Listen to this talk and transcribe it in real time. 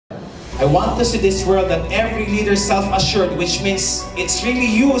I want to see this world that every leader is self-assured, which means it's really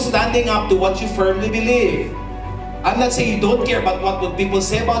you standing up to what you firmly believe. I'm not saying you don't care about what would people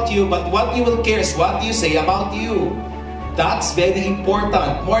say about you, but what you will care is what you say about you. That's very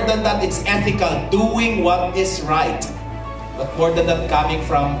important. More than that, it's ethical, doing what is right. But more than that, coming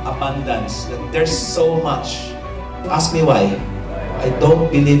from abundance. That there's so much. Ask me why. I don't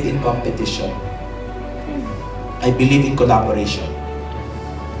believe in competition. I believe in collaboration.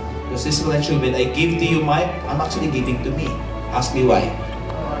 Because this is what I show. When I give to you, Mike, I'm actually giving to me. Ask me why.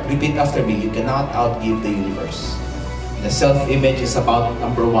 Repeat after me. You cannot outgive the universe. The self-image is about,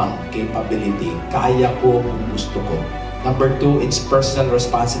 number 1, capability. Kaya ko kung gusto ko. Number 2, it's personal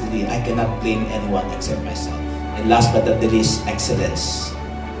responsibility. I cannot blame anyone except myself. And last but not the least, excellence.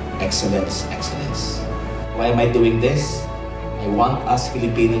 Excellence, excellence. Why am I doing this? I want us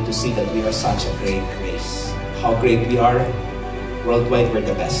Filipinos to see that we are such a great race. How great we are. Worldwide, we're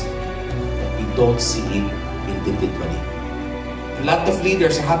the best. But we don't see it individually. A lot of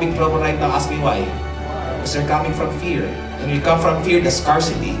leaders are having trouble right now. Ask me why. Because they're coming from fear. When you come from fear, the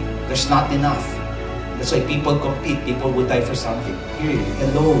scarcity, there's not enough. That's why people compete. People would die for something. Here,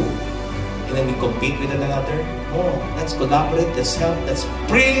 hello. And then we compete with another. Oh, let's collaborate, let's help, let's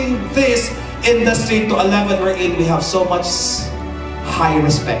bring this industry to a level wherein we have so much high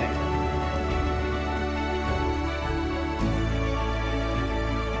respect.